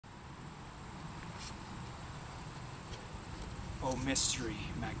O mystery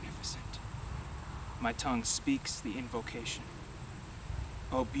magnificent, my tongue speaks the invocation.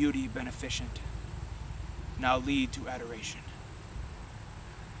 O beauty beneficent, now lead to adoration.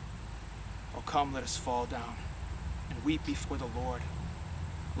 O come, let us fall down and weep before the Lord.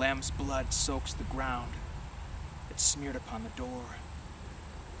 Lamb's blood soaks the ground, it's smeared upon the door.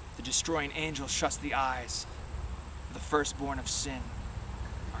 The destroying angel shuts the eyes of the firstborn of sin.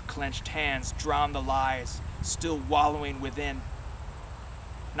 Our clenched hands drown the lies, still wallowing within.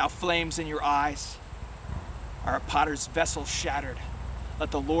 Now flames in your eyes, our potter's vessel shattered.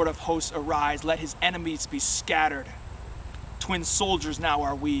 Let the Lord of hosts arise, let his enemies be scattered. Twin soldiers now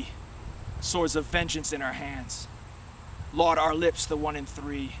are we, swords of vengeance in our hands. Laud our lips, the one in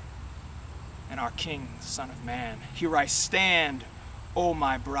three, and our King, the Son of Man. Here I stand, O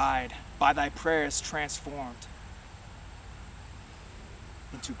my bride, by thy prayers transformed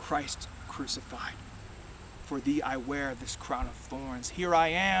into Christ crucified. For thee I wear this crown of thorns. Here I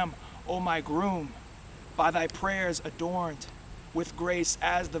am, O my groom, by thy prayers adorned, with grace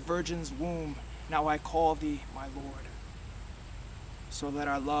as the virgin's womb. Now I call thee my Lord. So let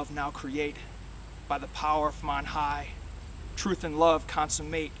our love now create, by the power from on high, truth and love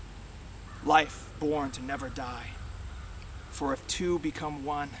consummate, life born to never die. For if two become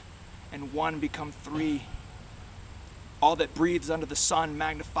one, and one become three, all that breathes under the sun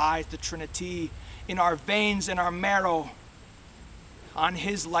magnifies the Trinity. In our veins and our marrow, on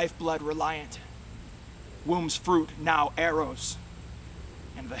his lifeblood reliant, womb's fruit now arrows,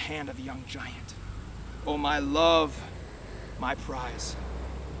 and the hand of a young giant. O my love, my prize,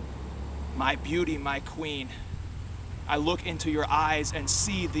 my beauty, my queen, I look into your eyes and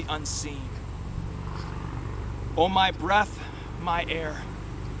see the unseen. O my breath, my air,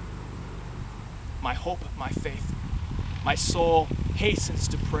 my hope, my faith, my soul hastens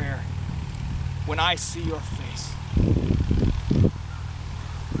to prayer when I see your face.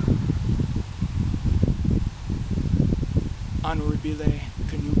 Honorabile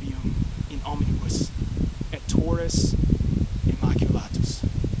connubium in omnibus et toris